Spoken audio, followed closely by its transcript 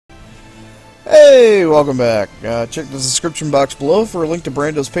Hey, welcome back. Check the description box below for a link to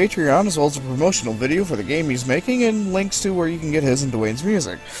Brando's Patreon, as well as a promotional video for the game he's making, and links to where you can get his and Dwayne's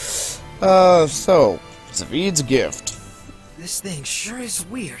music. So, Zavid's gift. This thing sure is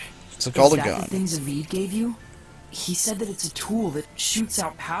weird. It's called a Is that gun. the thing Zavid gave you? He said that it's a tool that shoots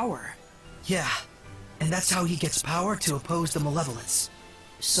out power. Yeah, and that's how he gets power to oppose the malevolence.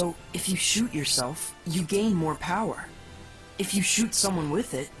 So, if you shoot yourself, you gain more power. If you shoot someone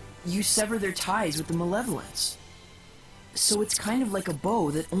with it, you sever their ties with the malevolence. So it's kind of like a bow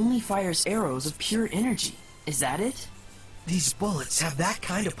that only fires arrows of pure energy. Is that it? These bullets have that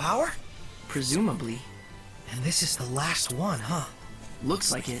kind of power? Presumably. And this is the last one, huh?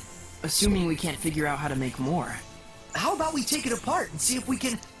 Looks like it. Assuming we can't figure out how to make more. How about we take it apart and see if we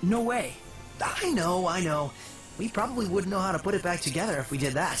can... No way. I know. We probably wouldn't know how to put it back together if we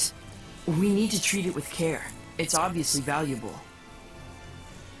did that. We need to treat it with care. It's obviously valuable.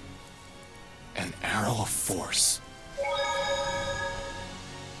 An arrow of force.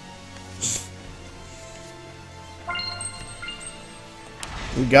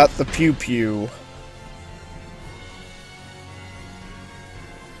 We got the pew-pew.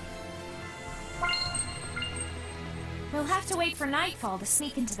 We'll have to wait for nightfall to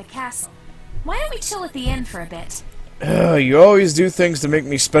sneak into the castle. Why don't we chill at the inn for a bit? You always do things to make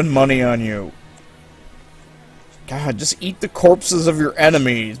me spend money on you. God, just eat the corpses of your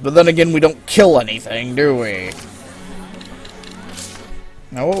enemies. But then again, we don't kill anything, do we?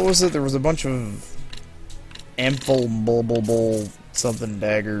 Now, what was it? There was a bunch of amphibole something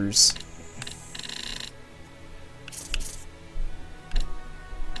daggers.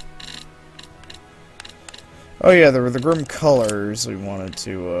 Oh yeah, there were the grim colors we wanted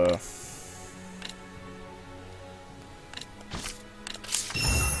to,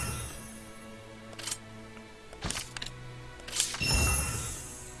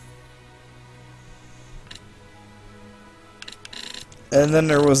 And then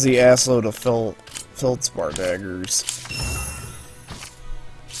there was the assload of feldspar daggers.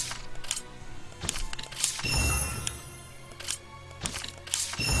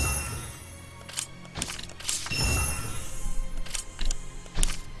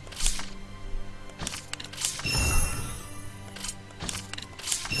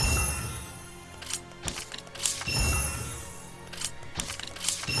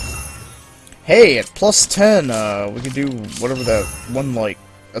 Hey, at plus 10, we could do whatever that one, like,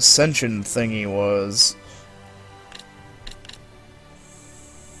 ascension thingy was.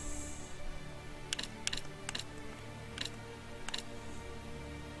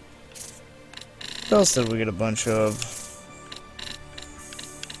 What else did we get a bunch of?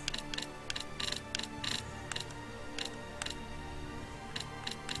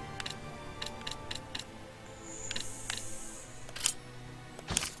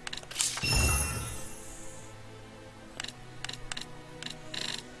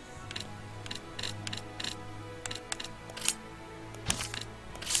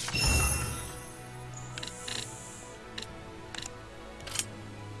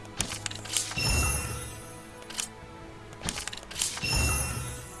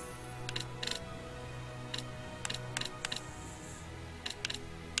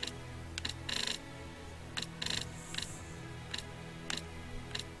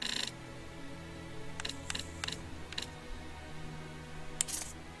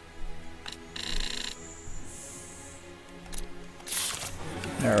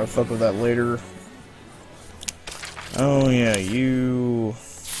 Alright, I'll fuck with that later. Oh yeah, you...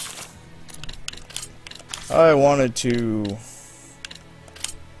 I wanted to...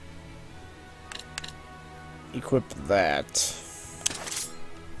 equip that.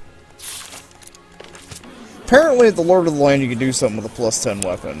 Apparently at the Lord of the Land you can do something with a plus 10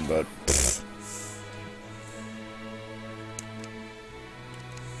 weapon, but... pfft.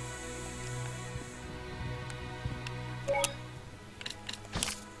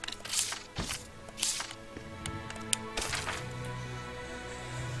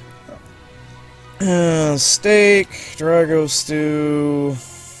 Steak, Drago stew.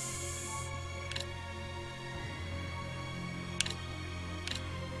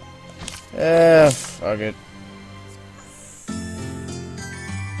 Fuck it.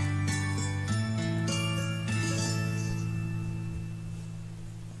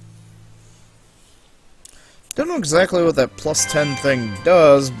 Don't know exactly what that plus 10 thing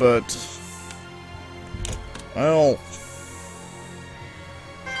does, but... well...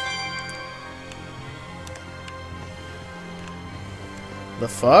 the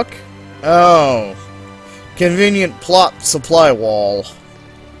fuck? Oh. Convenient plot supply wall.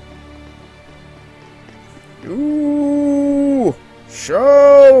 Ooh.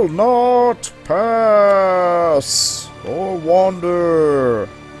 shall not pass or wander.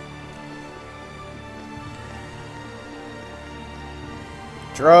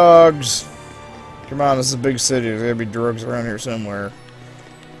 Drugs. Come on, this is a big city. There's gotta be drugs around here somewhere.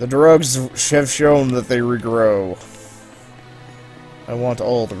 The drugs have shown that they regrow. I want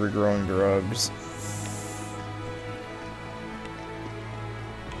all the regrowing drugs.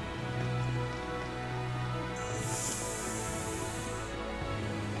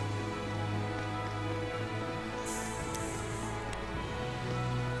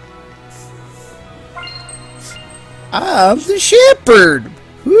 I'm the shepherd!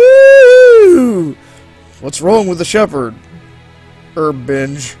 Woo! What's wrong with the shepherd? Herb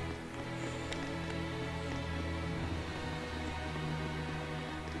binge.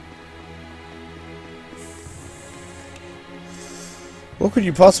 What could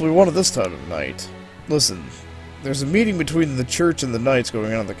you possibly want at this time of night? Listen, there's a meeting between the church and the knights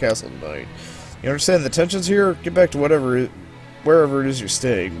going on at the castle tonight. You understand the tensions here? Get back to wherever it is you're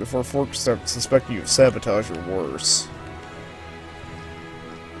staying, before folks start suspecting you of sabotage or worse.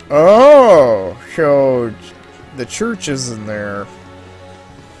 Oh, so the church is in there.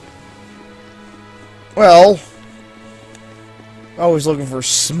 Well, always looking for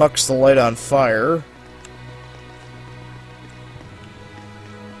smucks to light on fire.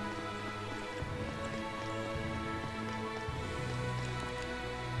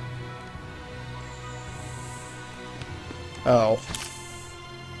 Oh.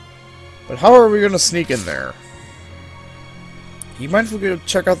 But how are we gonna sneak in there? You mind if we go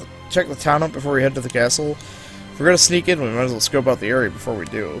check the town out before we head to the castle? If we're gonna sneak in, we might as well scope out the area before we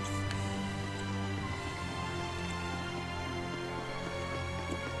do.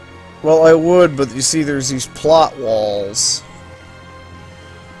 Well, I would, but you see there's these plot walls.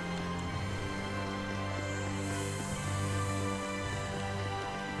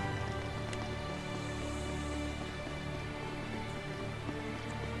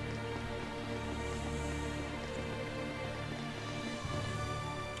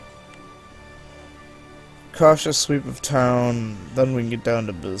 Cautious sweep of town, then we can get down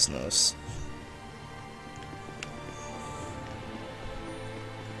to business.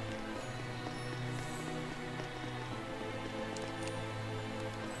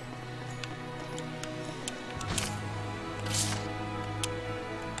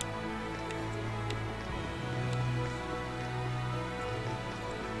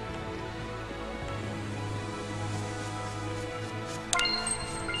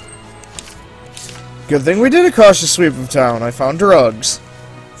 Good thing we did a cautious sweep of town. I found drugs.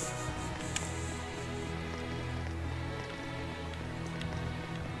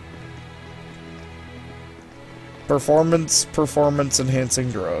 Performance enhancing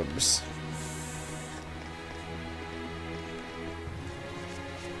drugs.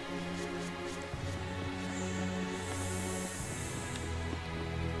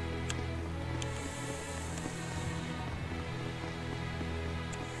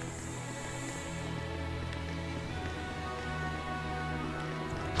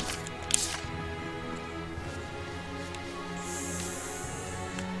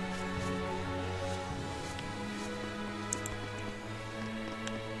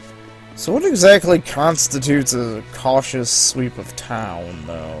 So what exactly constitutes a cautious sweep of town,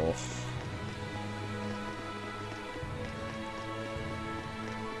 though?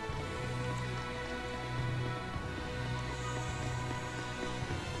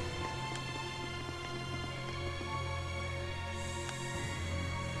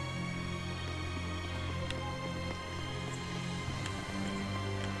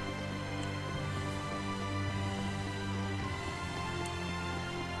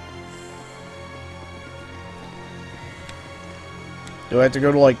 Do I have to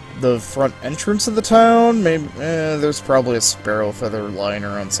go to, like, the front entrance of the town? Maybe, there's probably a sparrow feather lying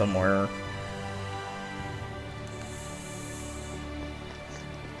around somewhere.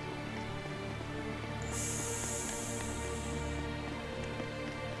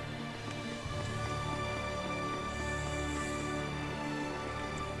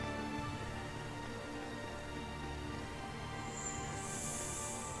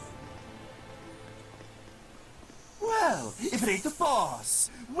 If it ain't the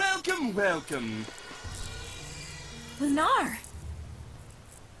boss! Welcome, welcome! Lunar!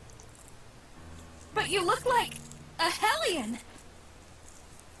 But you look like a hellion!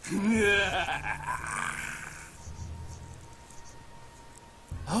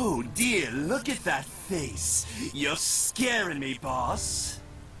 Oh dear, look at that face! You're scaring me, boss!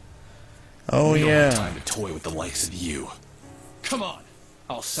 Oh, We don't have yeah. time to toy with the likes of you. Come on!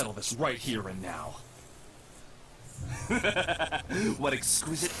 I'll settle this right here and now. What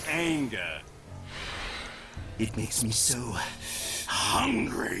exquisite anger. It makes me so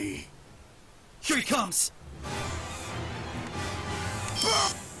hungry. Here he comes!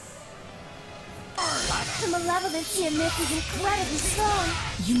 The malevolence here, Myth, is incredibly strong.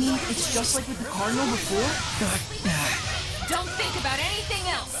 You mean it's just like with the Cardinal before? Don't think about anything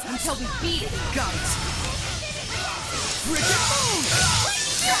else until we beat it. Got it! Frigid moon!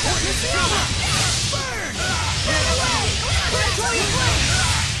 Burn! Predatory flame!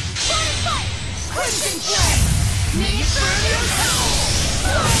 Crimson flame!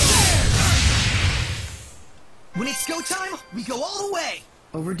 When it's go time, we go all the way!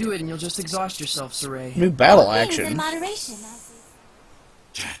 Overdo it and you'll just exhaust yourself, Saray. New battle All things in action. moderation.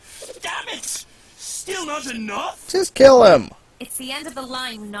 Damn it! Still not enough? Just kill him. It's the end of the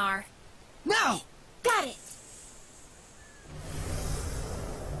line, Lunar. Now! Got it.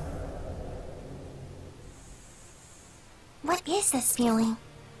 What is this feeling?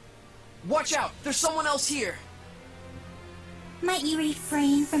 Watch out! There's someone else here! Might you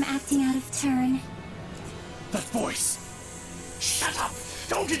refrain from acting out of turn? That voice! Shut up!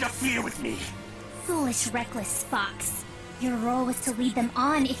 Don't interfere with me! Foolish, reckless fox. Your role was to lead them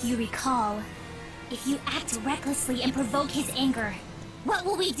on, if you recall. If you act recklessly and provoke his anger, what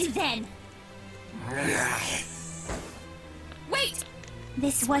will we do then? Wait!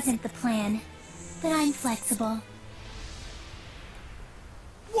 This wasn't the plan, but I'm flexible.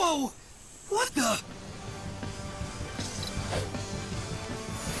 Whoa! What the?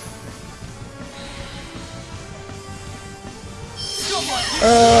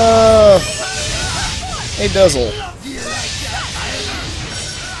 Hey, Duzzle.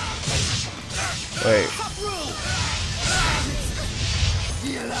 Wait.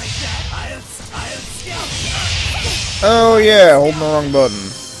 Oh yeah, holding the wrong button.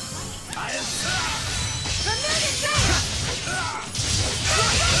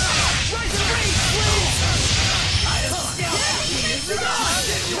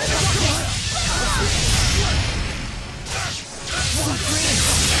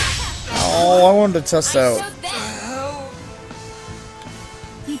 Oh, I wanted to test out.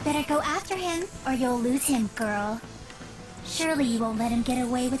 You'd better go after him, or you'll lose him, girl. Surely you won't let him get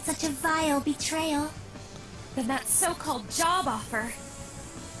away with such a vile betrayal. Then that so-called job offer.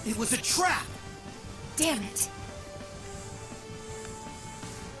 It was a trap! Damn it.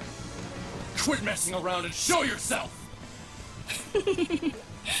 Quit messing around and show yourself!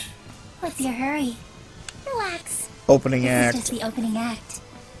 What's your hurry? Relax. Opening This is act. just the opening act.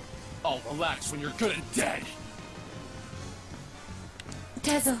 I'll relax when you're good and dead!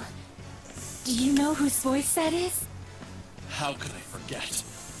 Dazzle, do you know whose voice that is? How could I forget?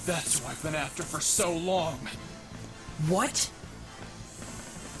 That's who I've been after for so long! What?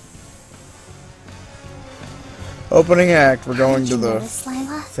 Opening act. We're going Did to you the notice,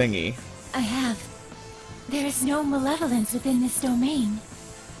 Lila? thingy. I have. There is no malevolence within this domain.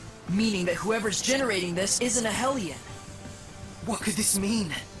 Meaning that whoever's generating this isn't a Hellion. What could this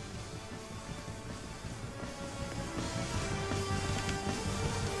mean?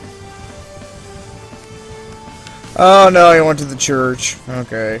 Oh no, he went to the church.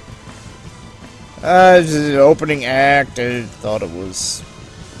 Okay. Just an opening act. I thought it was,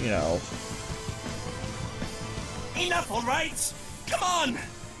 you know. Enough, alright? Come on!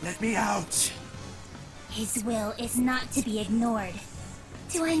 Let me out! His will is not to be ignored.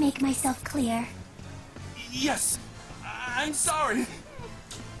 Do I make myself clear? Yes, I'm sorry.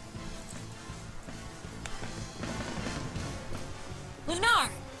 Lunar!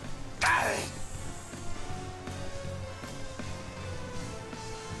 I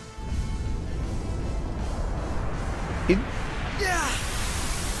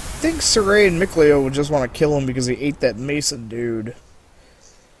think Saray and Mikleo would just want to kill him because he ate that Mason dude.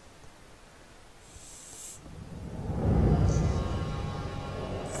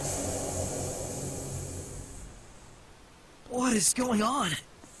 What is going on?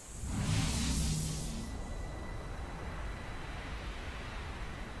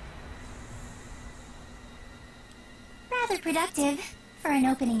 Rather productive for an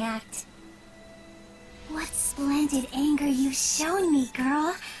opening act. What splendid anger you've shown me,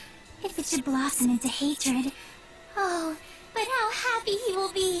 girl. If it should blossom into hatred. Oh, but how happy he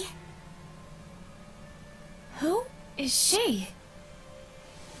will be. Who is she?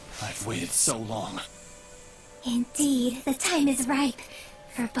 I've waited so long. Indeed, the time is ripe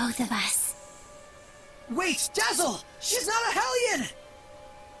for both of us. Wait, Dazzle! She's not a Hellion!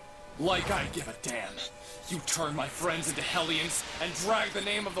 Like I give a damn. You turn my friends into Hellions and drag the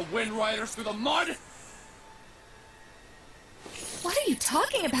name of the Wind Riders through the mud? What are you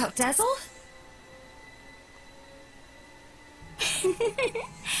talking about, Dazzle?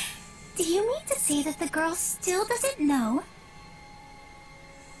 Do you mean to say that the girl still doesn't know?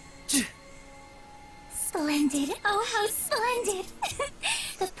 Splendid. Oh, how splendid.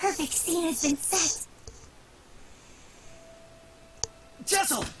 The perfect scene has been set.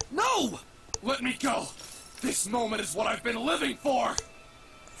 Jessel, no! Let me go! This moment is what I've been living for!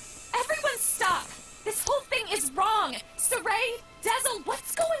 Everyone stop! This whole thing is wrong! Saray, Dazzle,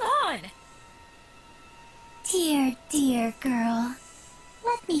 what's going on? Dear, dear girl.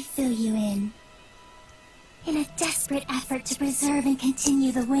 Let me fill you in. In a desperate effort to preserve and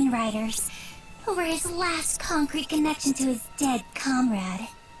continue the Wind Riders, who were his last concrete connection to his dead comrade,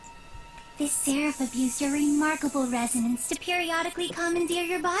 this seraph abused your remarkable resonance to periodically commandeer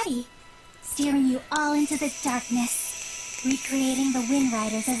your body, steering you all into the darkness, recreating the Wind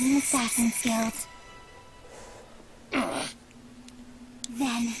Riders as an assassin's guild.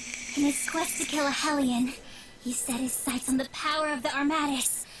 Then, in his quest to kill a Hellion, he set his sights on the power of the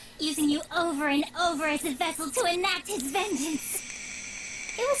Armatus, using you over and over as a vessel to enact his vengeance.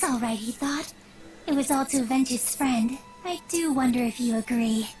 It was all right, he thought. It was all to avenge his friend. I do wonder if you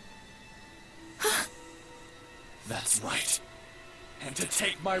agree. That's right. And to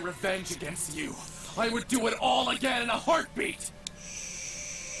take my revenge against you, I would do it all again in a heartbeat!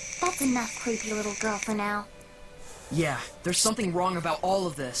 That's enough, creepy little girl, for now. Yeah, there's something wrong about all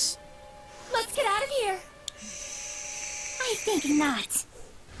of this. Let's get out of here! I think not.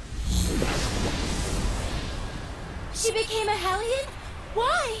 She became a Hellion?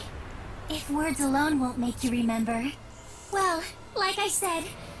 Why? If words alone won't make you remember, well, like I said,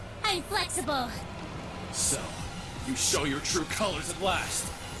 I'm flexible. So, you show your true colors at last.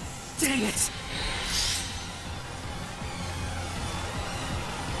 Dang it!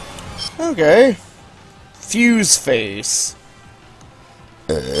 Okay. Fuse face.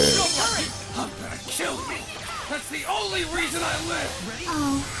 Don't worry! I'm gonna kill you! That's the only reason I live!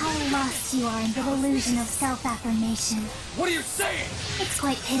 Oh, how lost you are in the illusion of self-affirmation. What are you saying? It's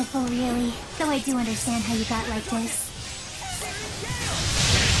quite pitiful, really, though I do understand how you got like this.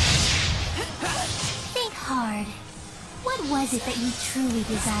 Think hard. What was it that you truly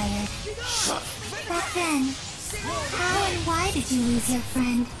desired? Back then, how and why did you lose your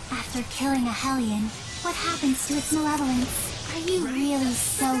friend? After killing a Hellion, what happens to its malevolence? Are you really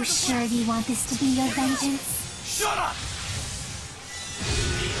so sure you want this to be your vengeance? Shut up!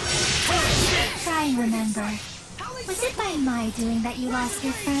 Try and remember. Was it by my doing that you lost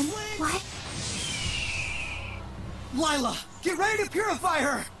your friend? What? Lila, get ready to purify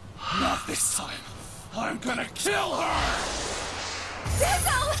her! Not this time. I'm gonna kill her!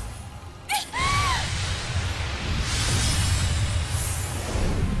 Dazzle!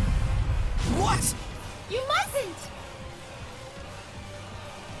 What? You mustn't!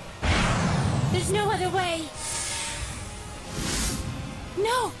 There's no other way.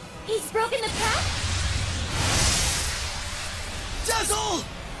 No! He's broken the path? Dazzle!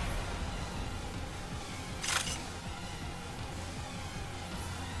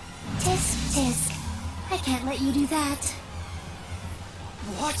 Tisk, tisk. I can't let you do that.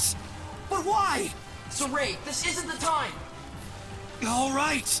 What? But why? Saray, this isn't the time! All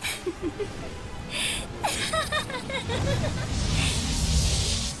right.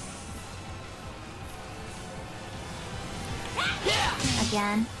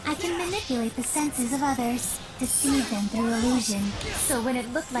 Again, I can manipulate the senses of others, deceive them through illusion. So when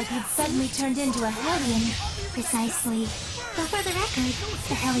it looked like you'd suddenly turned into a Hellion, precisely. But for the record,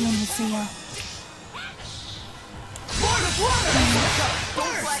 the Hellion was real.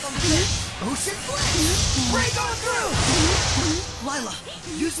 Don't flag on the pit! Ocean Flame! Break on through! Lila,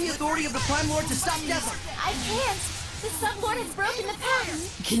 use the authority of the Prime Lord to stop Dazzle! I can't! The Sublord has broken the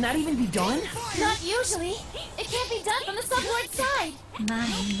path! Can that even be done? Not usually! It can't be done from the Sublord's side!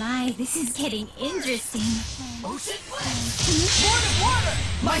 My, this is getting interesting. Ocean Flame! Water!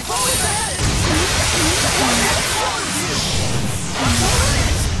 My foe is ahead!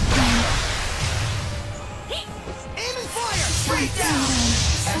 Aim and fire! Straight down!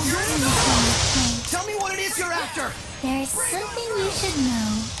 And you're in the zone! Tell me what it is you're after! There's something you should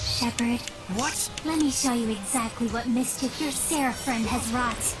know, Shepard. What? Let me show you exactly what mischief your Seraph friend has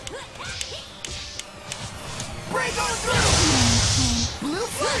wrought. Break on through! Blue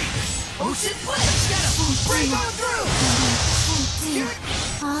Flame! Ocean Flame! Break on through!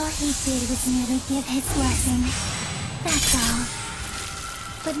 All he did was merely give his blessing. That's all.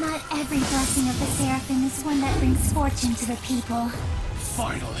 But not every blessing of the Seraphim is one that brings fortune to the people.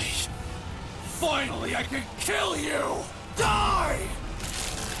 Finally! Finally, I can kill you! Die!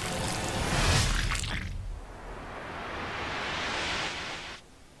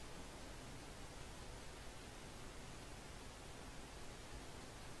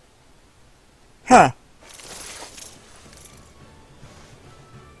 Huh.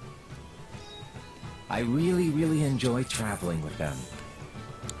 I really enjoy traveling with them.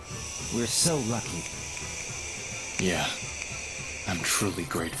 We're so lucky. Yeah, I'm truly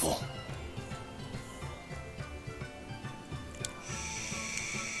grateful.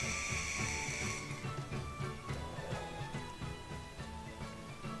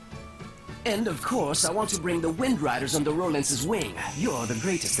 And of course, I want to bring the Wind Riders under Rolance's wing. You're the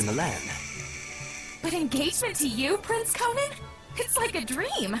greatest in the land. But engagement to you, Prince Conan? It's like a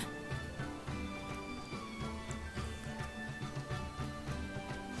dream.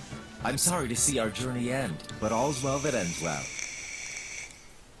 I'm sorry to see our journey end, but all's well that ends well.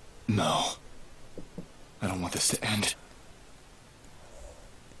 No. I don't want this to end.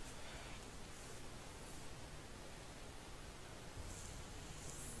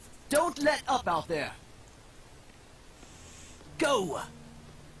 Don't let up out there. Go!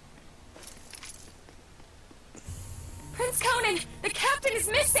 Prince Conan, the captain is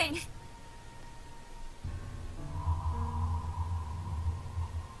missing!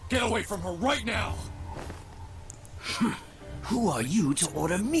 Get away from her right now! Who are you to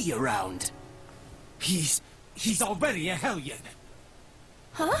order me around? He's already a Hellion.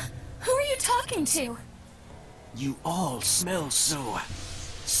 Huh? Who are you talking to? You all smell so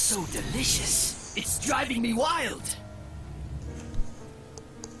delicious. It's driving me wild.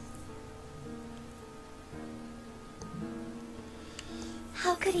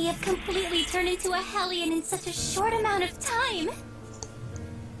 How could he have completely turned into a Hellion in such a short amount of time?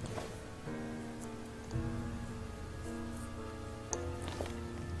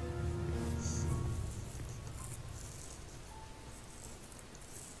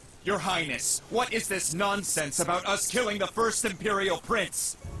 Your Highness, what is this nonsense about us killing the first Imperial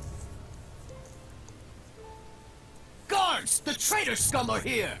Prince? Guards! The traitor scum are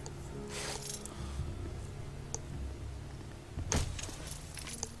here!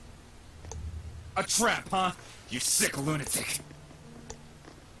 A trap, huh? You sick lunatic.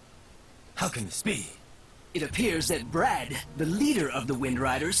 How can this be? It appears that Brad, the leader of the Wind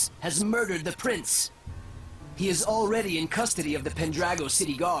Riders, has murdered the prince. He is already in custody of the Pendrago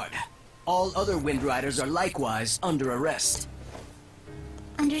City Guard. All other Wind Riders are likewise under arrest.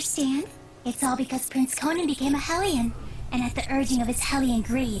 Understand? It's all because Prince Conan became a Hellion, and at the urging of his Hellion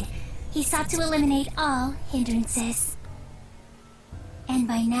greed, he sought to eliminate all hindrances. And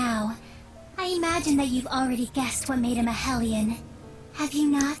by now, I imagine that you've already guessed what made him a Hellion. Have you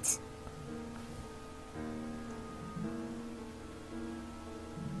not?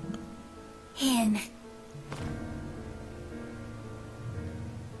 Him.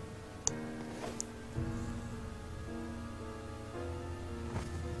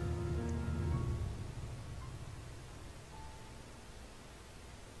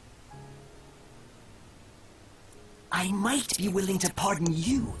 I might be willing to pardon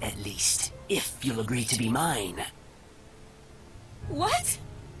you, at least, if you'll agree to be mine. What?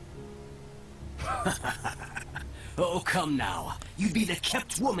 Oh, come now. You'd be the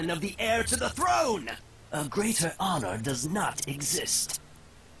kept woman of the heir to the throne! A greater honor does not exist.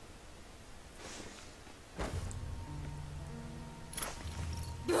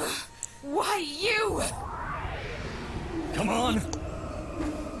 Why you? Come on!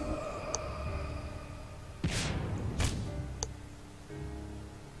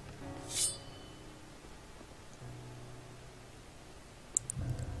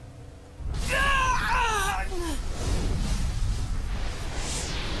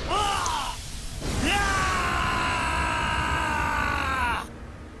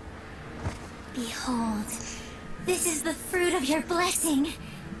 Behold, this is the fruit of your blessing.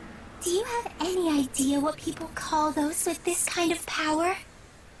 Do you have any idea what people call those with this kind of power?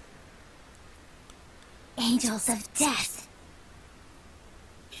 Angels of death.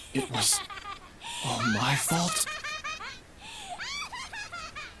 It was all my fault?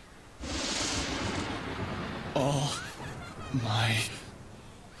 All my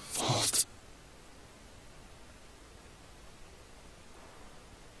fault.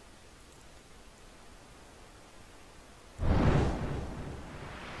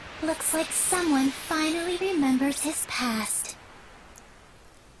 Looks like someone finally remembers his past.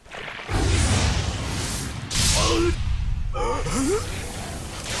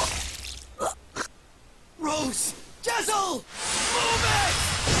 Rose! Dazzle! Move it!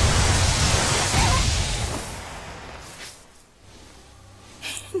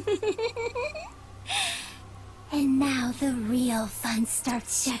 And now the real fun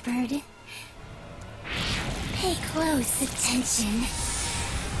starts, Shepard. Pay close attention.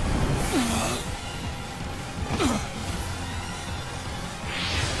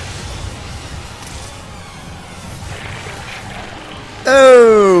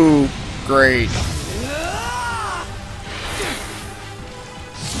 Oh, great.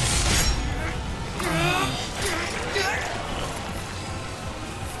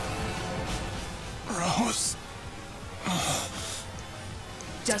 Rose.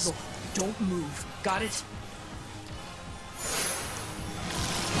 Dezel, don't move. Got it?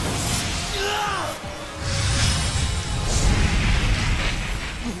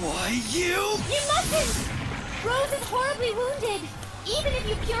 Why, you? You mustn't! Rose is horribly wounded. Even if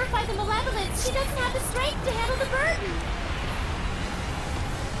you purify the malevolence, she doesn't have the strength to handle the burden.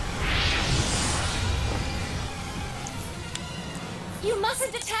 You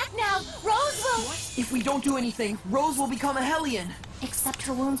mustn't attack now! Rose will— If we don't do anything, Rose will become a Hellion. Except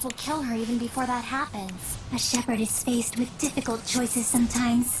her wounds will kill her even before that happens. A shepherd is faced with difficult choices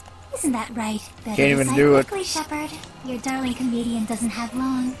sometimes. Isn't that right? Better Can't even decide do it. quickly, Shepherd. Your darling comedian doesn't have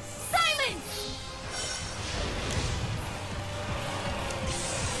long. Silence!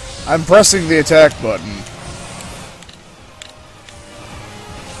 I'm pressing the attack button.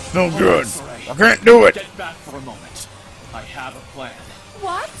 No good. I can't do it. Get back for a moment. I have a plan.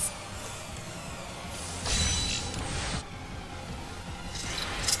 What?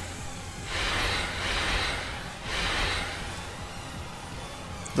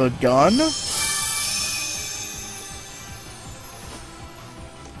 The gun?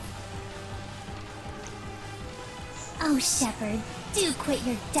 Oh, Shepherd, do quit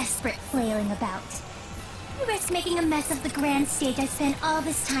your desperate flailing about. You risk making a mess of the grand stage I spent all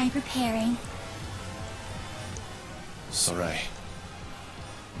this time preparing. Sarai.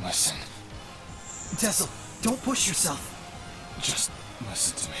 Listen. Dezel, don't push yourself. Just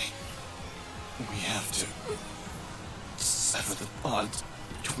listen to me. We have to sever the bond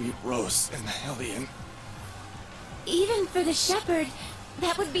between Rose and the Hellion. Even for the Shepherd,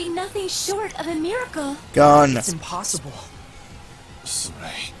 that would be nothing short of a miracle. Gun. It's impossible.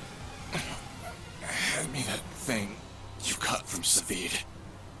 Sarai. Hand me that thing you cut from Savid.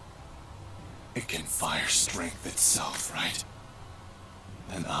 It can fire strength itself, right?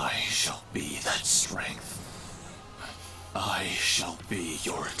 Then I shall be that strength. I shall be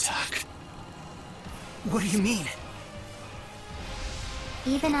your attack. What do you mean?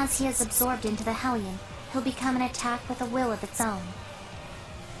 Even as he is absorbed into the Hellion, he'll become an attack with a will of its own.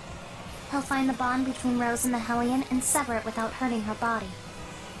 He'll find the bond between Rose and the Hellion and sever it without hurting her body.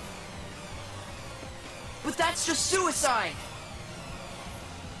 But that's just suicide!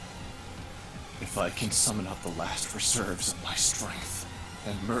 If I can summon up the last reserves of my strength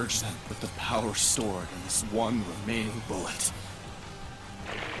and merge them with the power stored in this one remaining bullet,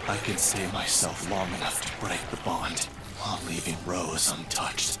 I can stay myself long enough to break the bond while leaving Rose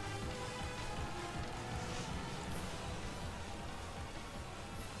untouched.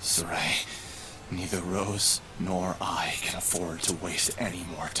 Sarai, neither Rose nor I can afford to waste any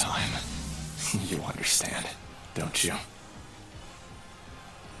more time. You understand, don't you?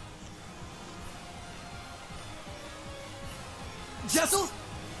 Dezel?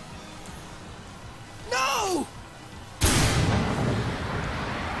 No!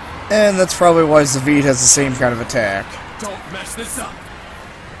 And that's probably why Zavid has the same kind of attack. Don't mess this up!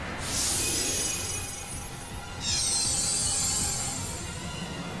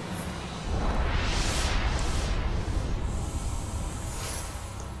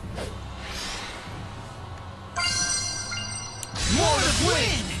 Lord of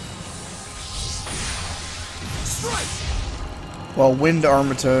Wind! Strike! Well, Wind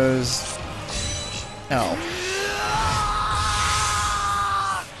Armata is... Oh.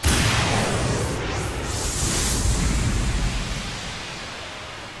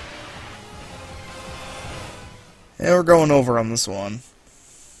 Yeah, we're going over on this one.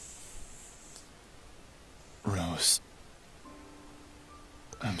 Rose,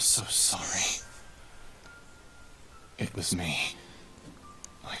 I'm so sorry. It was me.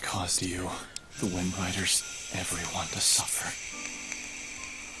 I caused you, the Wind Riders, everyone to suffer.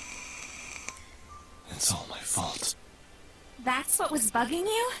 It's all my fault. That's what was bugging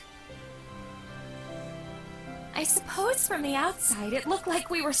you? I suppose from the outside it looked like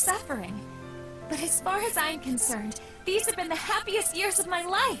we were suffering. But as far as I'm concerned, these have been the happiest years of my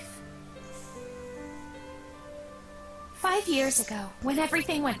life. 5 years ago, when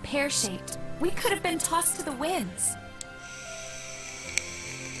everything went pear-shaped, we could have been tossed to the winds.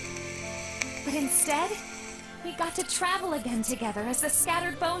 But instead, we got to travel again together as the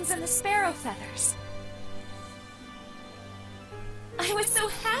scattered bones and the sparrow feathers. I was so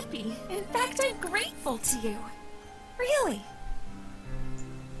happy. In fact, I'm grateful to you. Really.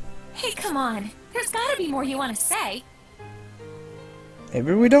 Hey, come on. There's gotta be more you want to say.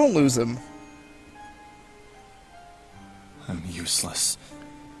 Maybe we don't lose him. I'm useless.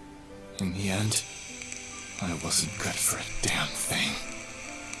 In the end, I wasn't good for a damn thing.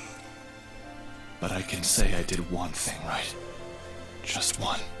 But I can say I did one thing right. Just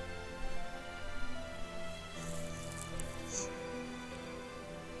one.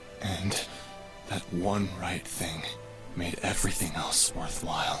 And that one right thing made everything else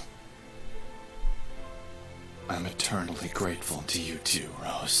worthwhile. I'm eternally grateful to you too,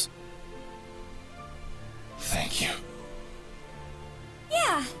 Rose. Thank you.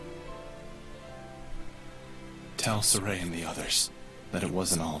 Yeah. Tell Saray and the others that it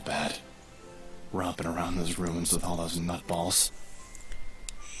wasn't all bad. Romping around those ruins with all those nutballs.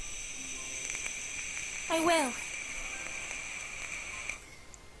 I will.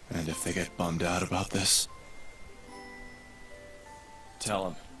 And if they get bummed out about this, tell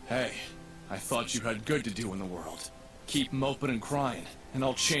them, hey, I thought you had good to do in the world. Keep moping and crying, and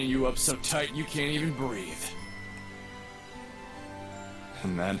I'll chain you up so tight you can't even breathe.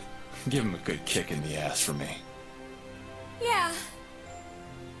 And then, give him a good kick in the ass for me. Yeah.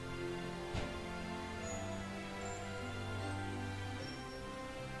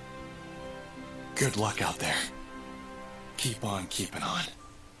 Good luck out there. Keep on keeping on.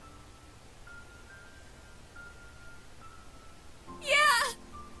 Yeah.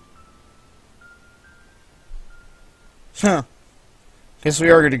 Huh. Guess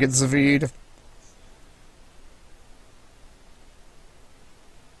we are gonna get Zavid.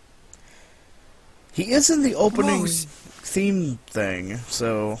 He is in the opening theme thing,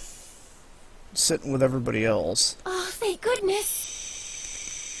 so sitting with everybody else. Oh, thank goodness.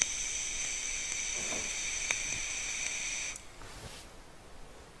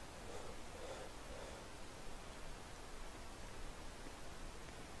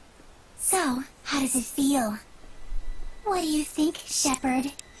 So, how does it feel? What do you think,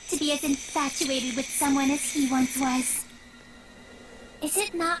 Shepard? To be as infatuated with someone as he once was? Is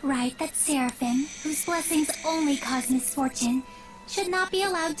it not right that Seraphim, whose blessings only cause misfortune, should not be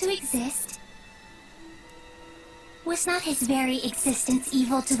allowed to exist? Was not his very existence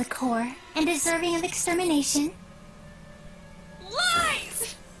evil to the core and deserving of extermination?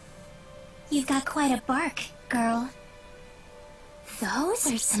 Lies! You've got quite a bark, girl.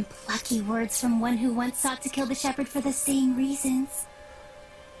 Those are some plucky words from one who once sought to kill the Shepherd for the same reasons.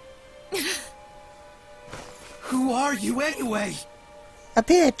 Who are you anyway? A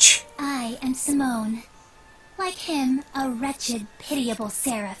bitch. I am Simone. Like him, a wretched, pitiable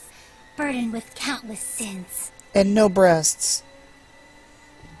seraph, burdened with countless sins. And no breasts.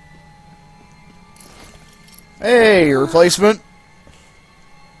 Hey, replacement.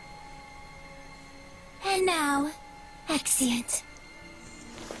 And now, Exeunt.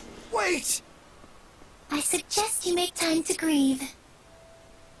 Wait! I suggest you make time to grieve.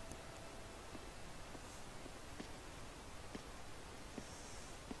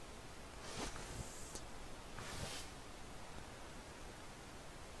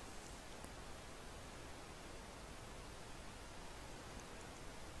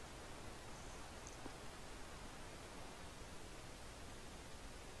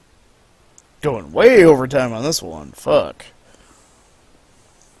 Going way over time on this one. Fuck.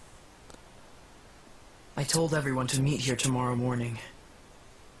 I told everyone to meet here tomorrow morning.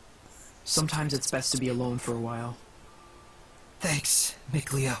 Sometimes it's best to be alone for a while. Thanks,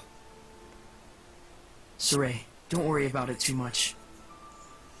 Mikleo. Saray, don't worry about it too much.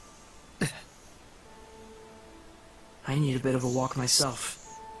 I need a bit of a walk myself.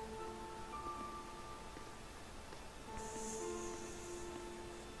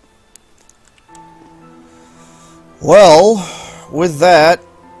 Well, with that,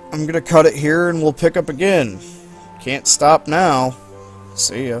 I'm gonna cut it here and we'll pick up again. Can't stop now.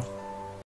 See ya.